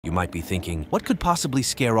You might be thinking, what could possibly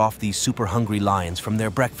scare off these super hungry lions from their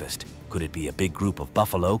breakfast? Could it be a big group of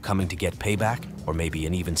buffalo coming to get payback? Or maybe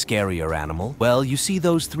an even scarier animal? Well, you see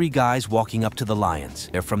those three guys walking up to the lions.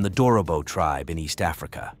 They're from the Dorobo tribe in East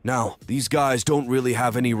Africa. Now, these guys don't really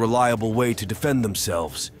have any reliable way to defend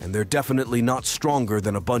themselves, and they're definitely not stronger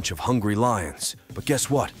than a bunch of hungry lions. But guess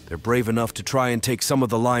what? They're brave enough to try and take some of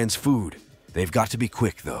the lions' food. They've got to be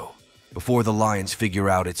quick, though, before the lions figure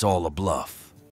out it's all a bluff.